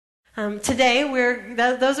Today,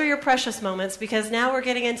 those are your precious moments, because now we're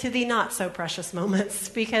getting into the not so precious moments,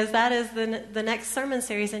 because that is the next sermon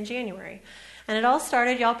series in January. And it all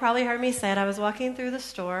started, y'all probably heard me say it, I was walking through the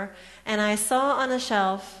store, and I saw on a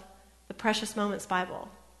shelf the Precious Moments Bible.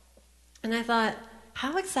 And I thought,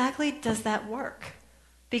 how exactly does that work?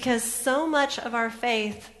 Because so much of our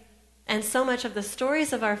faith and so much of the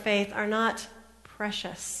stories of our faith are not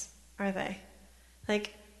precious, are they?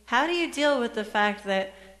 Like, how do you deal with the fact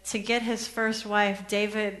that to get his first wife,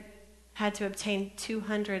 David had to obtain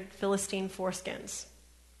 200 Philistine foreskins?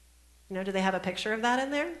 You know, do they have a picture of that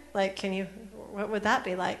in there? Like, what would that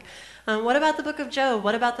be like? What about the book of Job?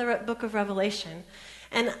 What about the book of Revelation?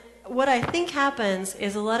 And what I think happens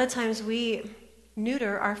is a lot of times we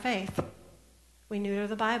neuter our faith. We neuter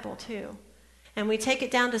the Bible too. And we take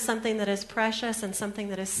it down to something that is precious and something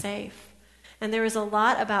that is safe. And there is a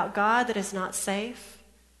lot about God that is not safe.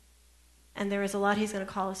 And there is a lot he's going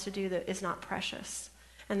to call us to do that is not precious.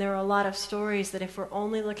 And there are a lot of stories that if we're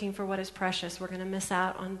only looking for what is precious, we're going to miss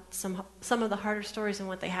out on some of the harder stories and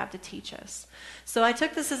what they have to teach us. So I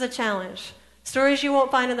took this as a challenge. Stories you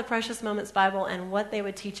won't find in the Precious Moments Bible and what they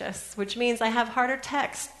would teach us, which means I have harder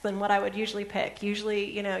texts than what I would usually pick.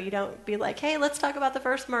 Usually, you don't be like, hey, let's talk about the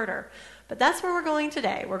first murder. But that's where we're going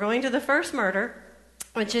today. We're going to the first murder,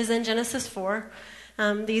 which is in Genesis 4.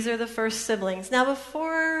 These are the first siblings. Now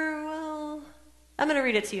I'm going to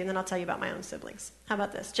read it to you, and then I'll tell you about my own siblings. How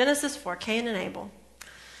about this? Genesis 4, Cain and Abel.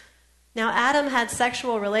 Now Adam had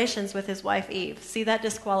sexual relations with his wife Eve. See, that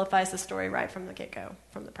disqualifies the story right from the get-go,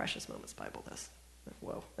 from the Precious Moments Bible. That's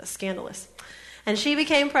scandalous. And she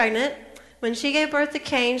became pregnant. When she gave birth to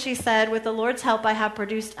Cain, she said, with the Lord's help, I have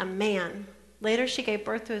produced a man. Later she gave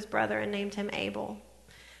birth to his brother and named him Abel.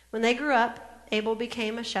 When they grew up, Abel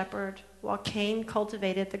became a shepherd, while Cain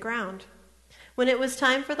cultivated the ground. When it was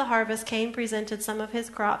time for the harvest, Cain presented some of his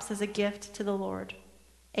crops as a gift to the Lord.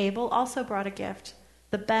 Abel also brought a gift,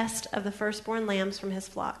 the best of the firstborn lambs from his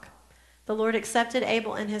flock. The Lord accepted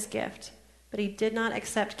Abel and his gift, but he did not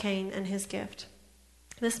accept Cain and his gift.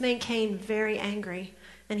 This made Cain very angry,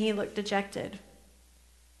 and he looked dejected.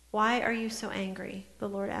 Why are you so angry? The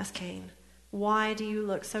Lord asked Cain. Why do you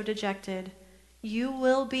look so dejected? You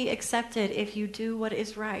will be accepted if you do what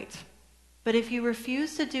is right. But if you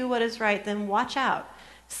refuse to do what is right, then watch out.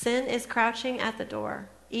 Sin is crouching at the door,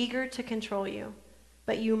 eager to control you.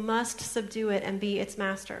 But you must subdue it and be its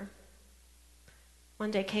master. One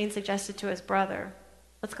day Cain suggested to his brother,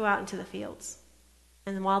 let's go out into the fields.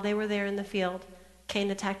 And while they were there in the field, Cain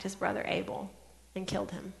attacked his brother Abel and killed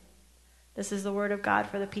him. This is the word of God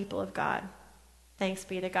for the people of God. Thanks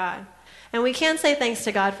be to God. And we can say thanks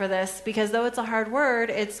to God for this, because though it's a hard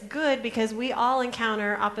word, it's good because we all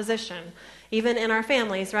encounter opposition, even in our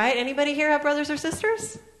families, right? Anybody here have brothers or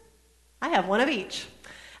sisters? I have one of each.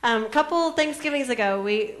 A couple Thanksgivings ago,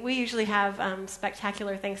 we usually have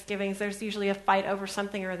spectacular Thanksgivings. There's usually a fight over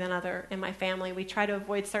something or another in my family. We try to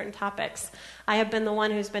avoid certain topics. I have been the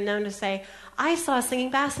one who's been known to say, I saw a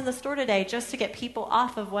singing bass in the store today, just to get people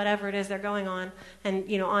off of whatever it is they're going on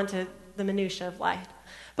and, onto the minutia of life.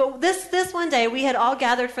 But this one day, we had all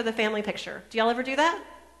gathered for the family picture. Do y'all ever do that?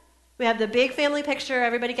 We have the big family picture.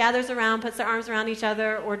 Everybody gathers around, puts their arms around each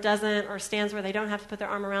other, or doesn't, or stands where they don't have to put their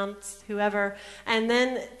arm around whoever, and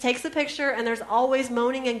then takes the picture, and there's always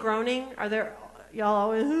moaning and groaning. Are there, y'all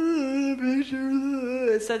always,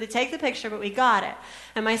 picture? So they take the picture, but we got it.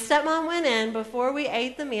 And my stepmom went in before we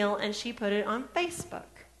ate the meal, and she put it on Facebook.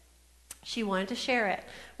 She wanted to share it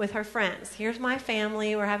with her friends. Here's my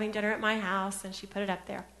family. We're having dinner at my house. And she put it up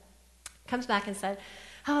there. Comes back and said,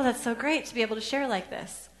 oh, that's so great to be able to share like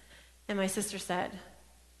this. And my sister said,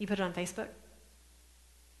 you put it on Facebook?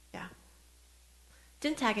 Yeah.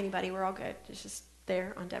 Didn't tag anybody. We're all good. It's just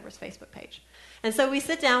there on Deborah's Facebook page. And so we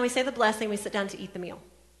sit down. We say the blessing. We sit down to eat the meal.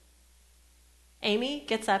 Amy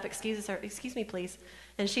gets up, excuses her, excuse me, please,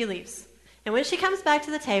 and she leaves. And when she comes back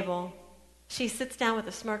to the table, she sits down with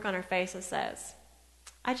a smirk on her face and says,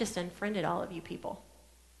 I just unfriended all of you people.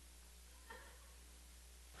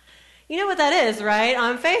 You know what that is, right?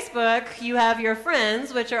 On Facebook, you have your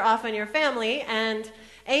friends, which are often your family, and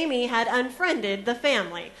Amy had unfriended the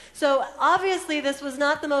family. So obviously this was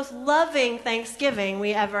not the most loving Thanksgiving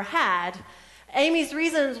we ever had. Amy's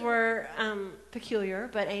reasons were peculiar,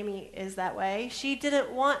 but Amy is that way. She didn't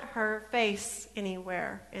want her face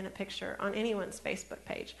anywhere in a picture on anyone's Facebook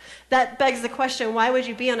page. That begs the question, why would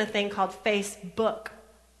you be on a thing called Facebook?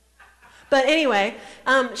 But anyway,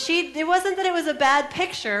 it wasn't that it was a bad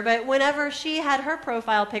picture, but whenever she had her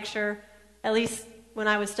profile picture, at least when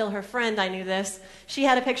I was still her friend, I knew this. She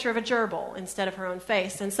had a picture of a gerbil instead of her own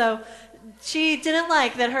face. And so she didn't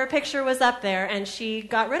like that her picture was up there, and she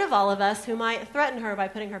got rid of all of us who might threaten her by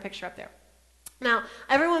putting her picture up there. Now,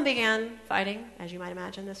 everyone began fighting. As you might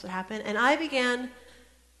imagine, this would happen. And I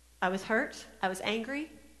was hurt. I was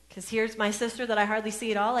angry. Because here's my sister that I hardly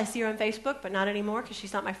see at all. I see her on Facebook, but not anymore because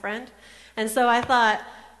she's not my friend. And so I thought,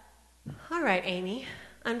 all right, Amy,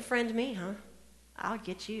 unfriend me, huh? I'll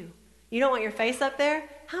get you. You don't want your face up there?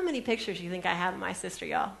 How many pictures do you think I have of my sister,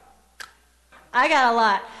 y'all? I got a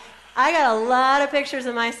lot. I got a lot of pictures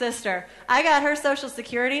of my sister. I got her social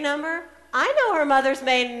security number. I know her mother's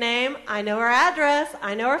maiden name. I know her address.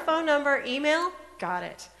 I know her phone number, email. Got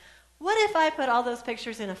it. What if I put all those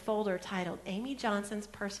pictures in a folder titled Amy Johnson's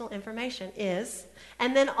Personal Information is,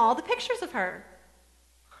 and then all the pictures of her?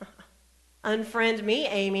 Unfriend me,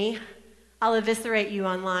 Amy. I'll eviscerate you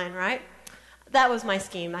online, right? That was my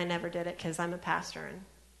scheme. I never did it because I'm a pastor and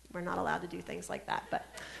we're not allowed to do things like that. But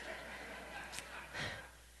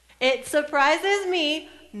it surprises me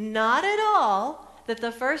not at all that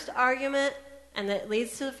the first argument and that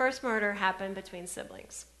leads to the first murder happened between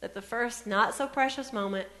siblings. That the first not so precious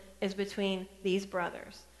moment is between these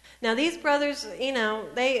brothers. Now, these brothers,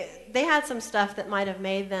 they had some stuff that might have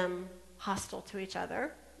made them hostile to each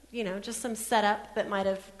other. Just some setup that might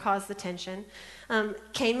have caused the tension.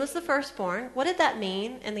 Cain was the firstborn. What did that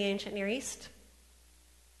mean in the ancient Near East?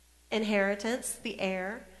 Inheritance, the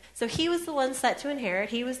heir. So he was the one set to inherit.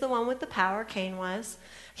 He was the one with the power, Cain was.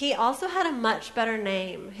 He also had a much better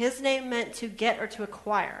name. His name meant to get or to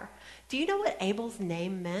acquire. Do you know what Abel's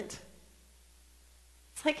name meant?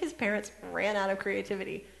 It's like his parents ran out of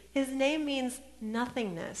creativity. His name means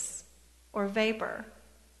nothingness or vapor.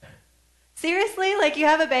 Seriously? Like you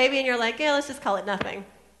have a baby and you're like, yeah, let's just call it nothing.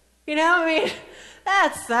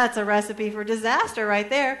 That's a recipe for disaster right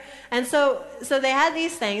there. And so they had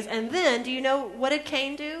these things. And then, do you know, what did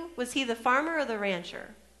Cain do? Was he the farmer or the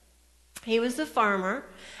rancher? He was the farmer,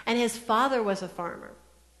 and his father was a farmer.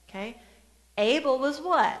 Okay? Abel was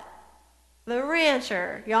what? The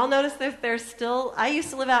rancher. Y'all notice that there's still, I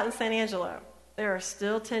used to live out in San Angelo. There are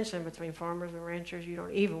still tension between farmers and ranchers you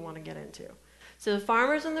don't even want to get into. So the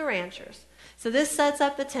farmers and the ranchers. So this sets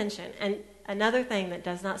up the tension. And another thing that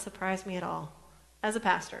does not surprise me at all, as a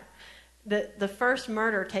pastor, the first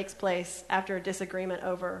murder takes place after a disagreement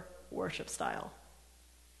over worship style.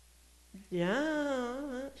 Yeah.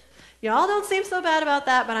 Y'all don't seem so bad about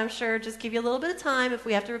that, but I'm sure just give you a little bit of time. If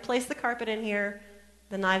we have to replace the carpet in here,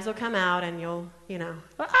 the knives will come out and you'll, it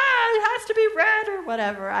has to be red or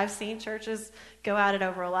whatever. I've seen churches go at it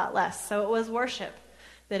over a lot less. So it was worship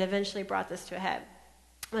that eventually brought this to a head.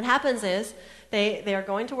 What happens is they are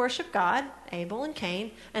going to worship God, Abel and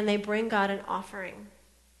Cain, and they bring God an offering.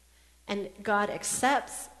 And God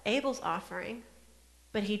accepts Abel's offering,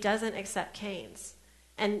 but he doesn't accept Cain's.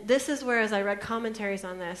 And this is where, as I read commentaries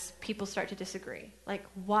on this, people start to disagree. Like,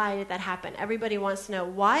 why did that happen? Everybody wants to know,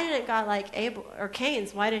 why didn't God like Abel, or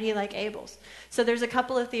Cain's? Why did he like Abel's? So there's a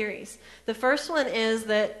couple of theories. The first one is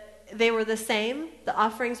that they were the same. The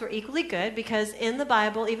offerings were equally good, because in the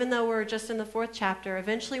Bible, even though we're just in the 4th chapter,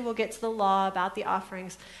 eventually we'll get to the law about the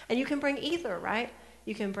offerings. And you can bring either, right?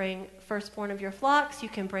 You can bring firstborn of your flocks. You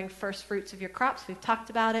can bring first fruits of your crops. We've talked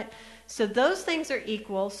about it. So those things are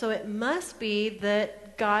equal. So it must be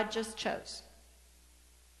that God just chose.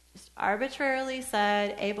 Just arbitrarily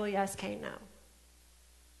said, Abel yes, Cain no.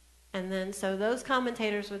 And then so those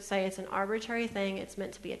commentators would say it's an arbitrary thing. It's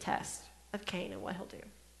meant to be a test of Cain and what he'll do.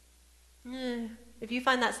 If you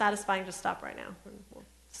find that satisfying, just stop right now. We'll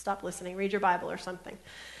stop listening. Read your Bible or something.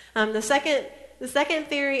 The second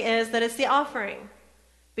theory is that it's the offering.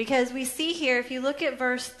 Because we see here, if you look at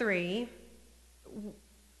verse 3,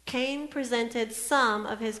 Cain presented some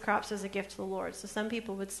of his crops as a gift to the Lord. So some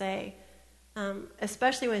people would say,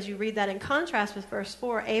 especially as you read that in contrast with verse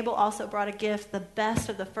 4, Abel also brought a gift, the best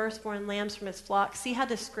of the firstborn lambs from his flock. See how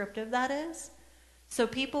descriptive that is? So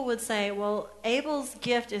people would say, well, Abel's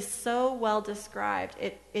gift is so well described,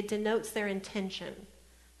 it denotes their intention.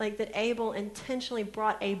 Like that Abel intentionally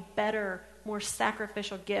brought a better, more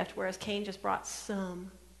sacrificial gift, whereas Cain just brought some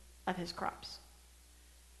of his crops.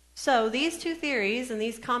 So these two theories and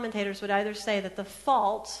these commentators would either say that the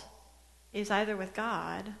fault is either with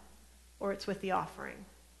God or it's with the offering.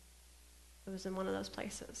 It was in one of those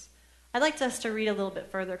places. I'd like us to read a little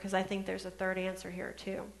bit further because I think there's a third answer here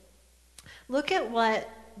too. Look at what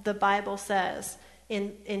the Bible says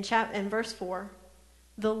in verse 4.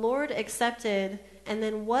 The Lord accepted, and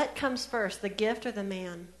then what comes first, the gift or the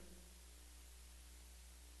man?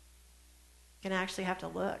 You're going to actually have to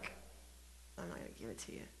look. I'm not going to give it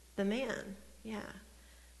to you. The man, yeah.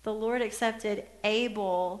 The Lord accepted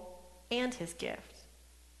Abel and his gift.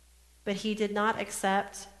 But he did not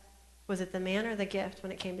accept, was it the man or the gift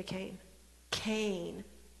when it came to Cain? Cain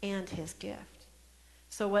and his gift.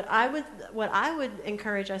 So what I would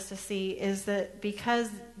encourage us to see is that because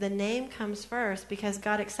the name comes first, because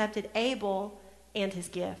God accepted Abel and his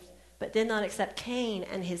gift, but did not accept Cain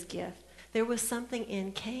and his gift, there was something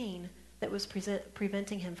in Cain that was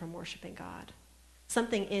preventing him from worshiping God.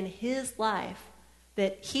 Something in his life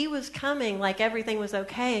that he was coming like everything was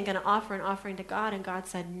okay and going to offer an offering to God, and God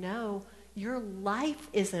said, no, your life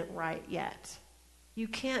isn't right yet. You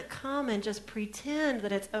can't come and just pretend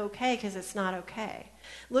that it's okay because it's not okay.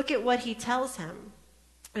 Look at what he tells him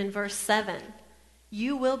in verse 7.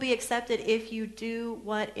 You will be accepted if you do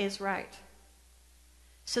what is right.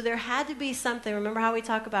 So there had to be something. Remember how we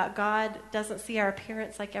talk about God doesn't see our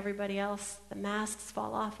appearance like everybody else? The masks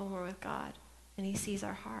fall off when we're with God, and he sees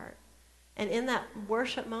our heart. And in that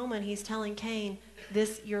worship moment, he's telling Cain,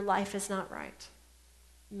 your life is not right.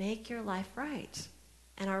 Make your life right,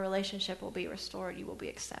 and our relationship will be restored. You will be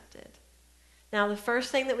accepted. Now, the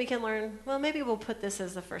first thing that we can learn, well, maybe we'll put this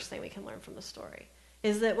as the first thing we can learn from the story,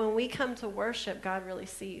 is that when we come to worship, God really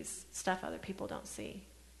sees stuff other people don't see,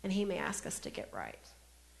 and he may ask us to get right.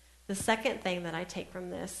 The second thing that I take from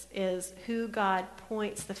this is who God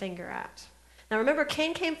points the finger at. Now, remember,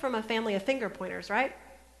 Cain came from a family of finger pointers, right?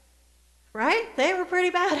 Right? They were pretty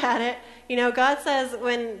bad at it. You know, God says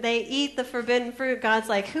when they eat the forbidden fruit, God's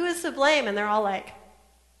like, who is to blame? And they're all like,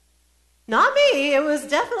 not me. It was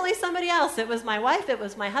definitely somebody else. It was my wife. It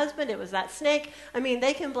was my husband. It was that snake. I mean,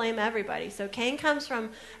 they can blame everybody. So Cain comes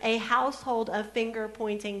from a household of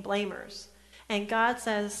finger-pointing blamers. And God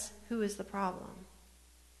says, who is the problem?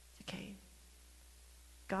 To Cain.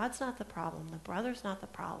 God's not the problem. The brother's not the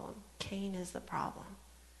problem. Cain is the problem.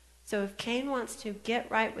 So if Cain wants to get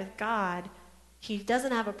right with God, he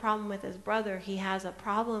doesn't have a problem with his brother. He has a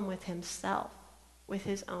problem with himself, with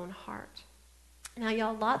his own heart. Now,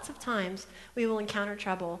 y'all, lots of times we will encounter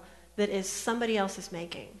trouble that is somebody else's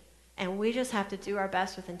making, and we just have to do our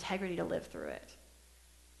best with integrity to live through it.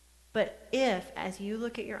 But if, as you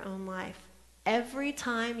look at your own life, every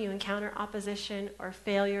time you encounter opposition or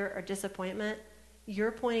failure or disappointment,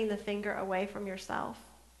 you're pointing the finger away from yourself,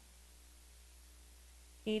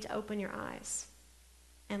 you need to open your eyes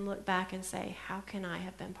and look back and say, how can I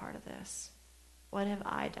have been part of this? What have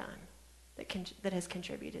I done that has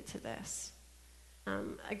contributed to this?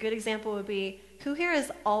 A good example would be, who here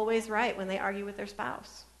is always right when they argue with their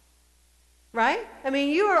spouse? Right? I mean,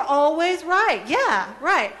 you are always right. Yeah,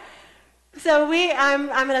 right. So I'm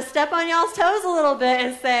going to step on y'all's toes a little bit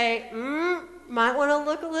and say, might want to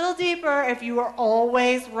look a little deeper if you are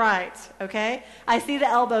always right, okay? I see the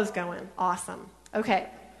elbows going. Awesome. Okay.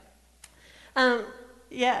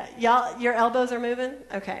 Yeah, y'all, your elbows are moving?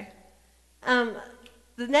 Okay. The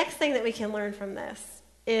next thing that we can learn from this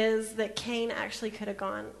is that Cain actually could have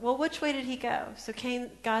gone, well, which way did he go? So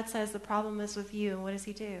God says the problem is with you, and what does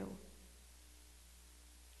he do?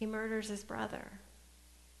 He murders his brother.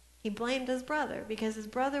 He blamed his brother because his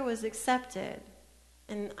brother was accepted.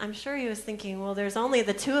 And I'm sure he was thinking, well, there's only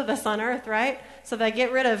the two of us on earth, right? So if I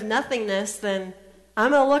get rid of nothingness, then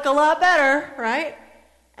I'm going to look a lot better, right?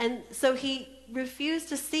 And so he refused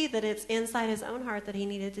to see that it's inside his own heart that he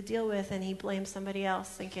needed to deal with, and he blamed somebody else,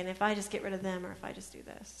 thinking, if I just get rid of them or if I just do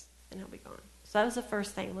this, then he'll be gone. So that was the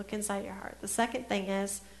first thing. Look inside your heart. The second thing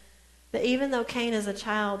is that even though Cain is a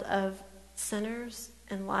child of sinners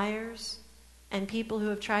and liars and people who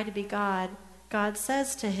have tried to be God, God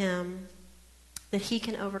says to him that he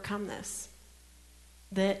can overcome this,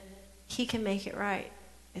 that he can make it right.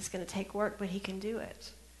 It's going to take work, but he can do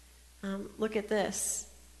it. Look at this.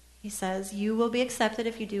 He says, you will be accepted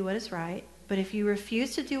if you do what is right, but if you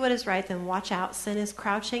refuse to do what is right, then watch out. Sin is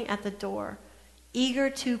crouching at the door,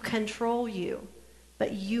 eager to control you,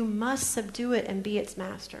 but you must subdue it and be its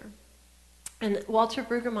master. And Walter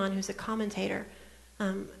Brueggemann, who's a commentator,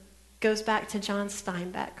 goes back to John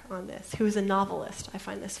Steinbeck on this, who is a novelist. I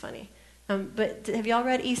find this funny. But have y'all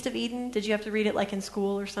read East of Eden? Did you have to read it like in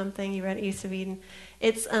school or something? You read East of Eden?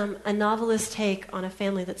 It's a novelist's take on a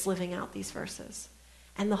family that's living out these verses.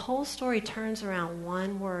 And the whole story turns around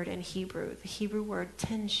one word in Hebrew, the Hebrew word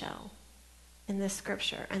tenshel, in this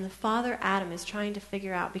scripture. And the father, Adam, is trying to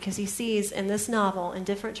figure out, because he sees in this novel, in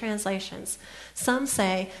different translations, some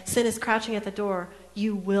say, sin is crouching at the door,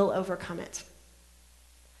 you will overcome it.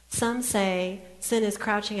 Some say, sin is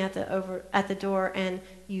crouching at the door, and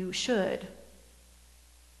you should.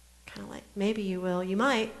 Kind of like, maybe you will, you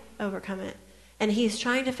might overcome it. And he's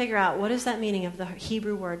trying to figure out, what is that meaning of the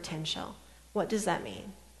Hebrew word tenshel? What does that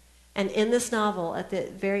mean? And in this novel, at the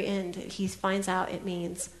very end, he finds out it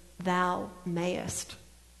means thou mayest,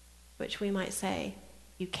 which we might say,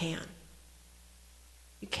 you can.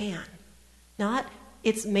 You can. Not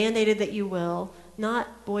it's mandated that you will,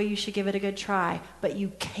 not, boy, you should give it a good try, but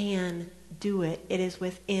you can do it. It is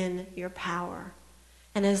within your power.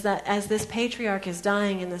 And as this patriarch is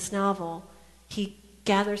dying in this novel, he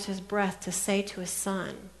gathers his breath to say to his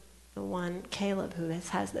son, the one Caleb who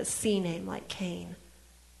has this C name like Cain,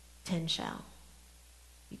 10 shall.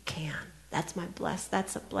 You can. That's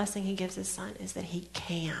a blessing he gives his son, is that he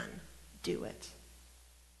can do it.